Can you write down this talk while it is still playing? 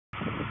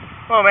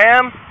Hello,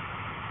 ma'am.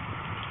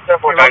 Can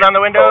you roll down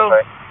the window?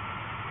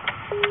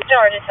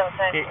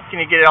 Can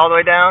you get it all the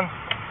way down?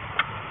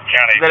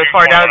 Is that as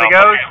far down as it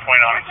goes? What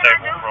can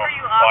I do for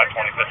you,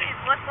 officer? Please,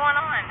 what's going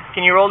on?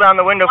 Can you roll down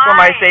the window for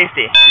my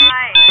safety?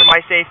 Why? For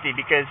my safety,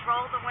 because...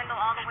 Roll the window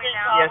all the way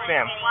down? Yes,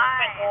 ma'am.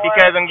 Why?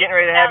 Because I'm getting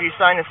ready to have you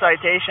sign a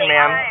citation,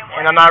 ma'am,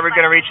 and I'm not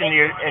going to reach into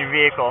your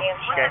vehicle.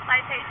 Okay.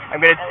 Citation? I'm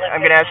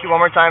going to ask you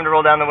one more time to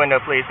roll down the window,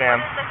 please,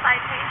 ma'am. What is the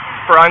citation?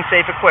 For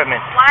unsafe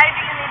equipment. Why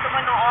do you need the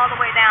window all the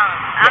way down?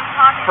 I'm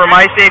talking for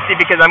my safety,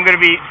 because I'm going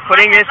to be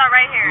putting this...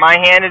 right here. My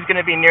hand is going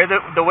to be near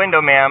the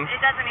window, ma'am. It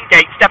doesn't need...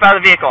 Okay, step out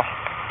of the vehicle.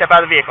 Step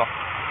out of the vehicle.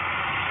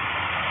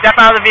 Step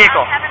out of the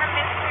vehicle. I'm having a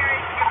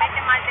miscarriage. You're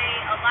making my day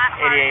a lot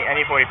harder. 88, I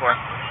need 44. I'm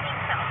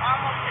bleeding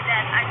almost to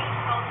death. I need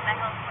to go to the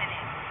health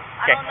clinic.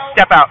 Okay, I don't know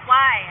step out.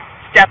 Why?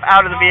 Step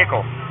out of the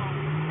vehicle.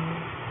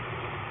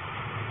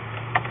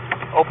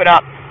 Open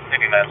up.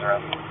 59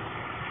 around. 10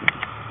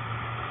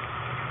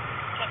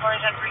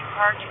 on Green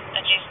Park,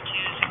 adjacent to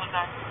Single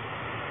Car.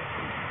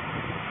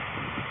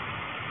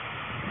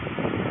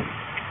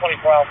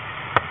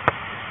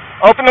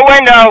 2012. Open the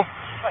window.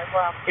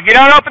 2012. If you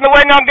don't open the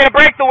window, I'm going to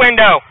break the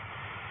window.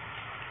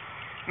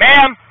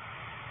 Ma'am.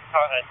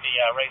 At the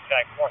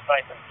racetrack,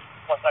 Forsyth and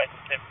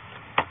 50.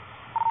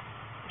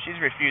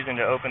 She's refusing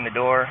to open the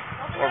door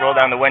or roll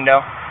down the window.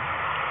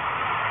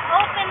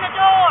 Open the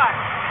door.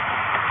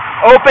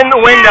 Open the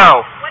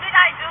window. What did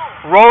I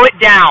do? Roll it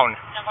down.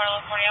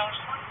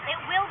 It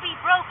will be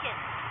broken.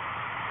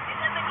 It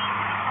doesn't need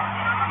to be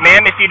broken.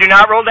 Ma'am, if you do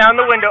not roll down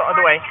the window all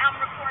the way. I'm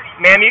recording.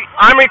 Ma'am,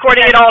 I'm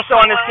recording it also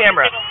on this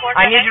camera.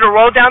 I need you to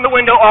roll down the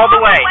window all the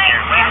way.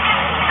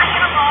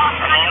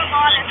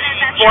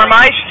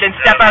 Then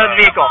step out of the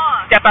vehicle.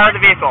 Step out of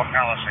the vehicle.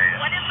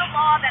 What is the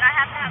law that I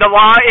have to have? The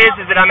law is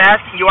that I'm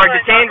asking, you are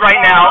detained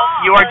right now.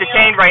 You are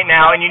detained right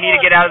now, and you need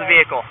to get out of the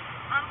vehicle.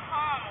 I'm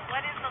calm.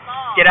 What is the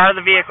law? Get out of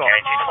the vehicle.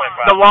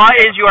 The law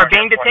is you are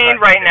being detained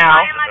right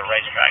now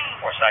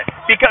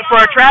because for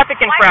a traffic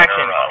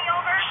infraction.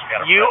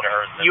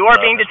 You are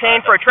being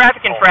detained for a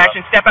traffic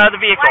infraction. Step out of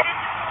the vehicle.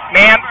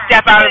 Ma'am,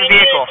 step out of the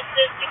vehicle.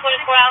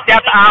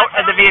 Step out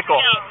of the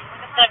vehicle.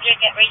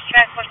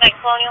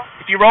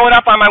 If you roll it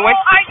up on my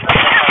window.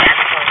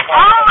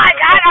 Oh my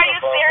God, are you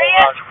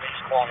serious?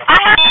 I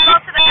have to go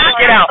to the doctor.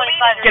 Get out.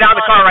 Get out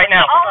of the car right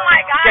now. Oh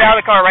my God. Get out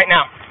of the car right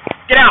now.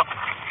 Get out.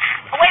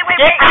 Wait.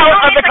 Get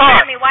out of the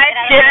car.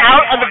 Get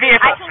out of the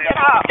vehicle. I can get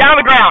out. Down on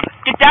the ground.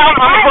 Get down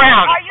on the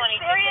ground. Are you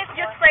serious?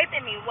 You're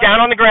scraping me. Down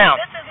on the ground.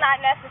 This is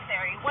not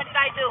necessary. What did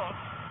I do?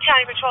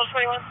 County Patrol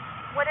 21.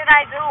 What did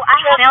I do?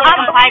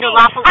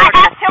 I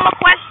asked him a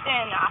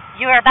question.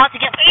 You are about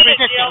to get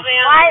resisting.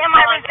 Why am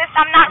I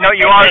resisting? I'm not No,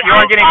 resisting. you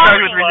are getting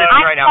charged with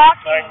resistance right now.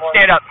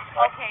 Stand up.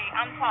 Okay,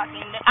 I'm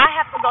talking. I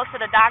have to go to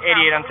the doctor.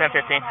 88 on 1015.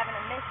 I'm having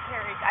a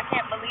miscarriage. I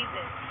can't believe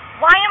this.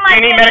 Why am I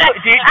Do you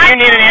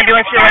need an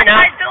ambulance here right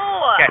now? Yes, I do.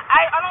 Okay.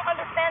 I don't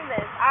understand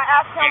this. I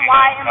asked him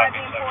why am I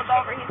being pulled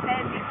over. He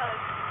said because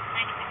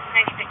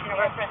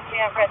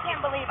I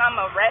can't believe I'm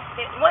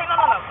arrested. Wait, no.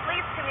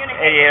 Please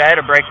communicate. 88, I had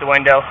to break the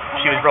window.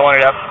 She was rolling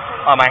it up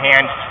on my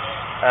hand.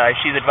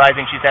 She's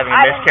advising she's having a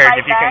miscarriage.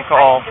 If you can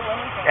call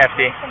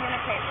FD.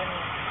 Communicate with me.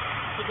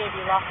 He gave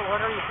you lawful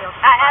order. You feel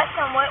I asked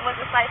him what was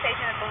the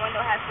citation if the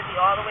window has to be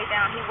all the way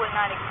down. He would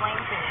not explain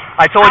to me.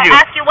 I told you.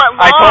 I asked you what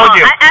law. I told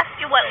you. I asked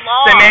you what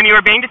law. So, ma'am, you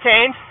are being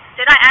detained.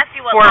 Did I ask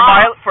you what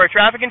law? For a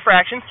traffic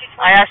infraction.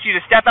 I asked you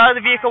to step out of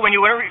the vehicle when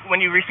you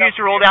refused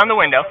to roll down the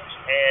window.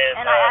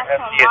 And I asked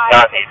him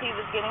why, because he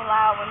was getting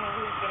loud when he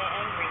was getting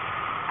angry.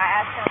 I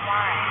asked him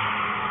why.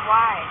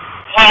 Why?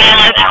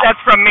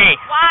 That's from me.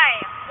 Why?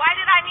 Why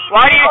did I need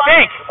Why do you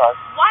think?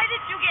 Why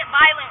did you get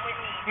violent with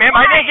me? Ma'am,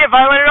 I didn't get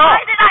violent at all.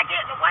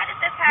 Why did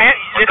this happen? Ma'am,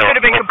 this could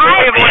have been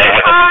completely avoided.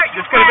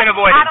 This could have been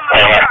avoided. Out of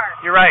my car.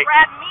 You're right. You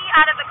grabbed me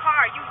out of the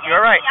car. You yanked You're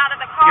right. me out of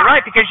the car. You're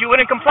right, because you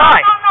wouldn't comply.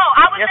 No,